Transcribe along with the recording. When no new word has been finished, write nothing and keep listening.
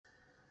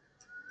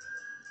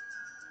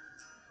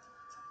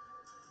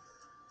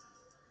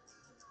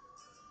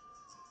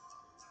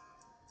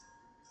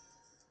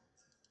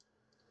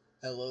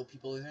Hello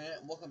people here,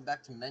 and welcome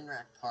back to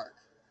MenraC Park,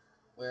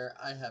 where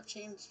I have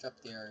changed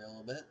up the area a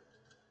little bit,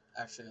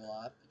 actually a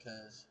lot,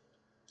 because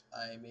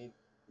you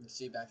can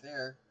see back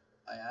there,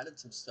 I added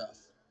some stuff.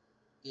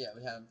 Yeah,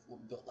 we have what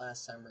we built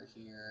last time right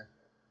here.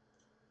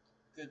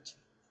 Good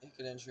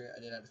entry. I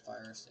did add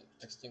fire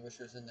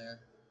extinguishers in there.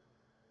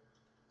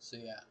 So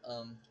yeah,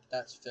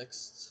 that's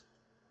fixed,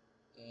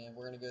 and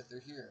we're gonna go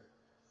through here.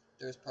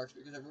 There's park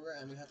speakers everywhere,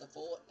 and we have the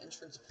full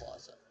entrance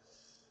plaza.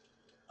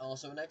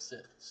 Also an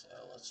exit, so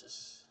let's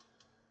just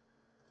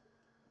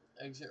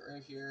exit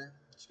right here.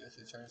 Let's go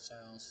through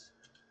turnstiles.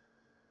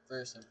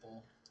 Very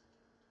simple.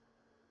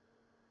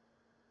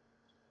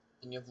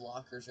 Then you have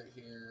lockers right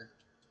here.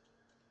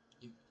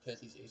 You pay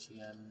these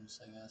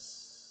ATMs, I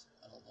guess.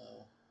 I don't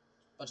know.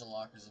 Bunch of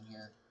lockers in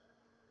here.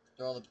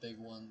 They're all the big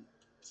one,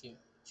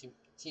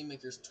 Team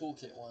Maker's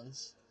Toolkit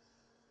ones.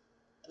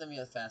 And then we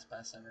have Fast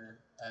Pass Center.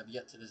 I have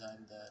yet to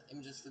design the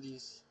images for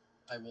these.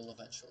 I will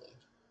eventually.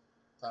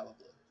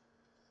 Probably.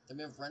 Then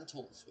we have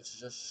rentals, which is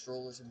just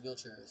strollers and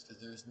wheelchairs, because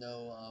there's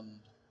no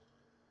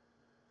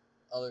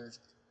other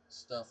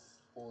stuff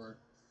on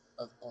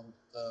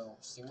the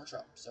Steam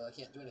Workshop, so I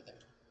can't do anything.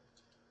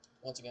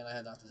 Once again, I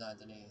have not designed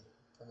any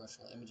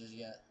promotional images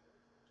yet.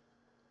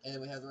 And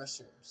then we have the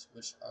restrooms,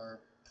 which are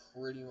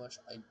pretty much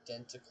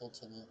identical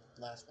to the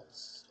last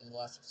ones in the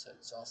last episode,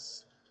 so I'll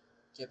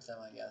skip them,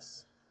 I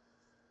guess.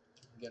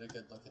 You can get a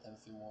good look at them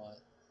if you want.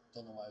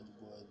 Don't know why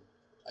you would.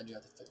 I do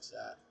have to fix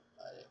that.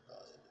 I didn't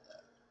realize I did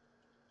that.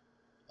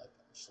 Might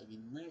actually be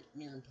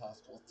near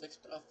impossible to fix,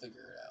 but I'll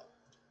figure it out.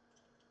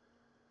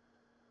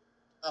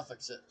 I'll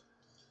fix it.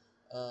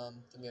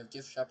 Then we have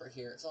gift shop right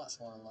here. It's a lot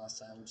smaller than last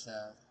time. We just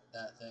have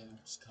that thing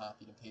just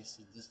copied and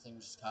pasted. This thing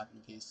just copied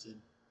and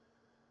pasted.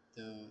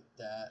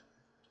 That.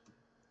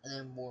 And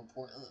then more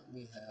importantly,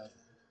 we have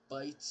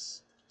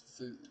Bites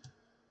Food,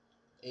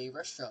 a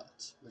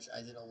restaurant, which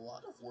I did a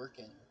lot of work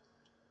in.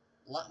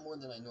 A lot more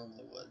than I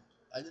normally would.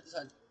 I did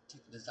decide to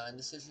take a design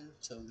decision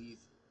to leave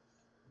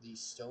the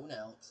stone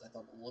out because I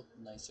thought it looked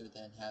nicer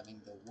than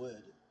having the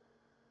wood.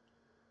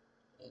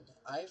 And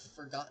I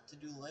forgot to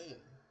do lighting.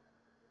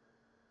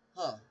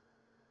 Huh.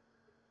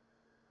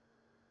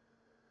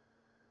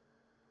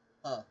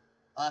 I'll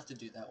have to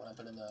do that when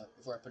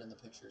before I put in the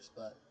pictures,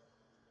 but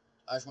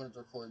I just wanted to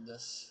record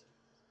this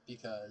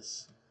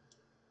because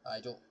I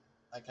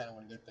kind of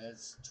want to go to bed.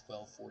 It's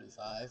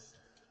 12:45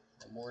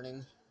 in the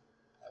morning.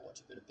 I want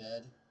to go to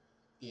bed.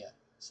 But yeah,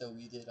 so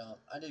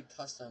I did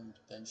custom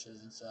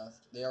benches and stuff.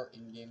 They are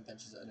in-game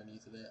benches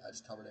underneath of it. I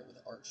just covered it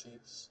with art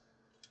shapes.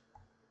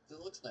 It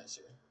looks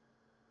nicer.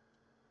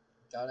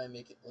 Gotta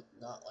make it look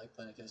not like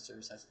Planet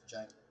Coasters has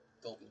giant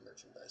gulping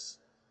merchandise.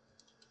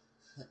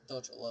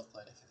 Don't you love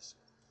Planet Coaster?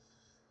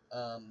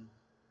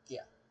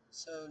 Yeah.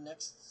 So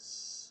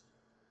next,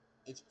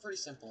 it's pretty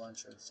simple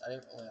entrance. I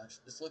didn't really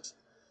actually. This looks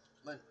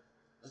like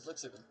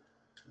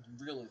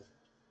a really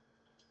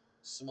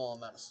small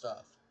amount of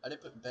stuff. I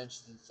did put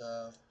benches and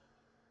stuff.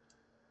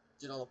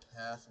 Did all the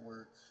path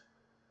work.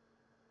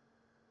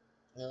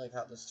 I like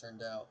how this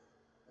turned out.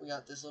 We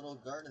got this little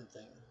garden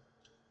thing.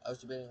 I was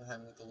debating on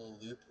having like a little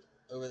loop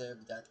over there,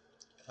 but that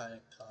kind of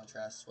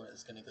contrasts what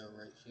is going to go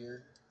right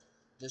here.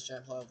 This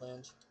giant plot of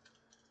land.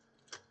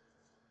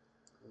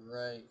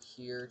 Right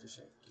here, just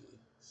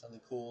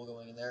something cool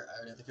going in there. I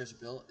already have the cursor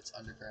built. It's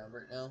underground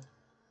right now.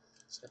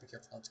 Just gotta be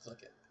careful not to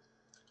click it.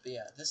 But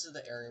yeah, this is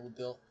the area we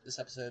built this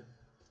episode.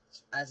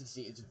 As you can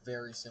see, it's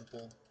very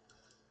simple.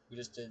 We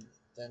just did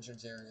the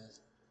entrance area.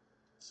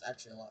 It's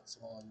actually a lot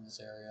smaller than this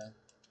area.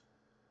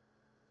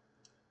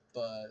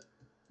 But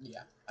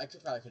yeah, I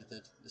could have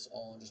did this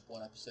all in just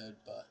one episode,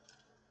 but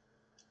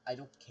I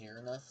don't care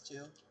enough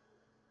to.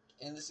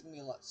 And this is gonna be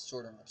a lot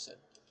shorter of an episode.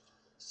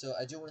 So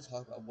I do want to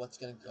talk about what's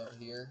gonna go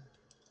here.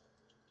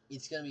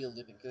 It's gonna be a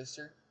looping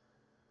coaster,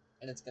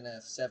 and it's gonna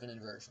have 7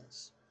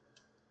 inversions.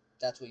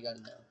 That's what you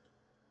gotta know.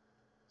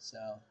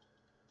 So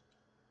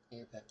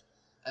here, pick.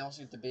 I'm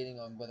also debating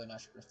on whether or not I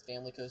should put a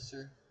family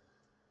coaster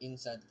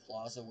inside the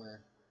plaza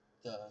where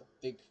the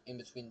big in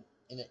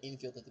the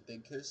infield of the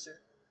big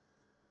coaster,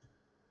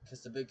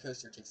 because the big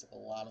coaster takes up a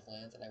lot of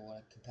land, and I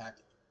want to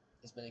compact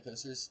as many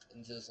coasters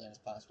into this land as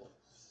possible.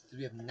 Because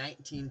we have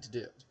 19 to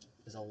do.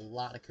 There's a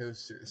lot of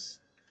coasters,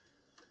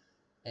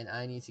 and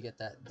I need to get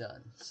that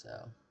done.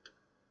 So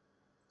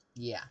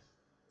yeah,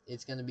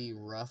 it's gonna be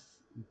rough,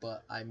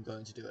 but I'm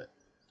going to do it.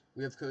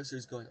 We have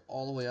coasters going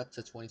all the way up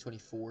to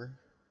 2024,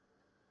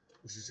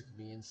 which is going to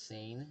be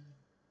insane.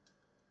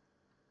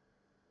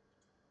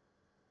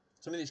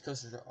 Some of these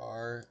coasters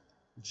are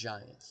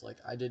giants. Like,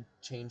 I did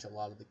change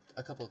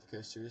a couple of the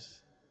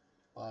coasters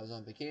while I was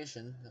on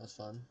vacation. That was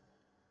fun.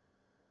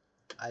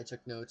 I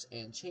took notes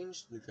and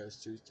changed the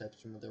coasters types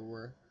from what there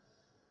were.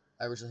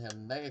 I originally had a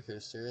Mega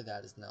Coaster.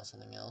 That is now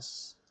something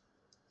else.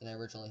 And I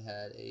originally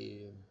had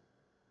a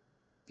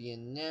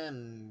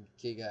B&M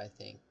Giga, I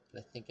think. But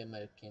I think I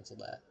might have canceled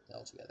that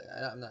altogether.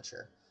 I'm not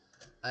sure.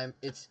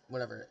 It's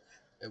whatever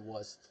it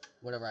was.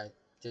 Whatever I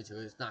did to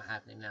it, it's not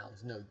happening now.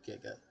 There's no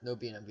Giga. No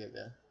B&M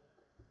Giga.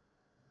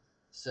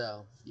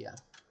 So, yeah.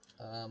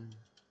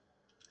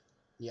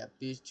 yeah,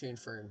 be tuned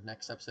for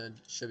next episode.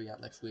 Should be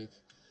out next week.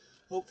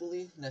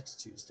 Hopefully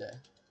next Tuesday.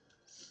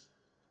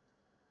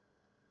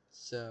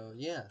 So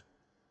yeah,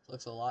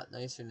 looks a lot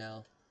nicer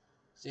now.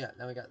 So yeah,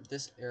 now we got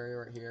this area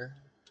right here.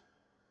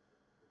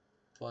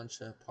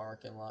 Bunch of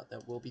parking lot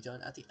that will be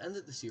done at the end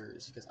of the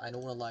series because I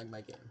don't want to lag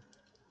my game.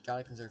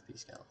 Gotta conserve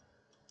piece count.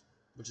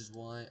 Which is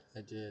why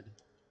I did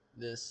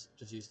this,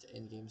 just use the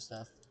in-game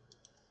stuff.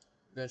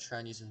 I'm gonna try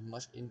and use as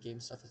much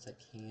in-game stuff as I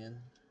can,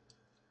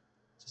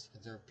 just to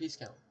conserve piece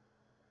count.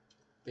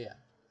 But yeah,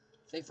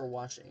 thanks for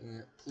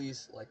watching.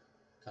 Please like,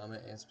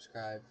 comment, and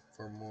subscribe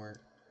for more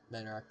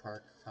MenraC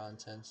Park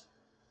content.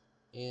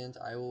 And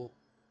I will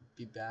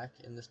be back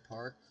in this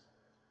park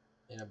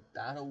in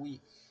about a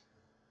week.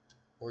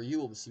 Or you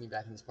will see me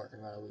back in this park in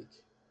about a week.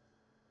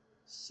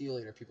 See you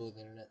later, people of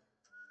the internet.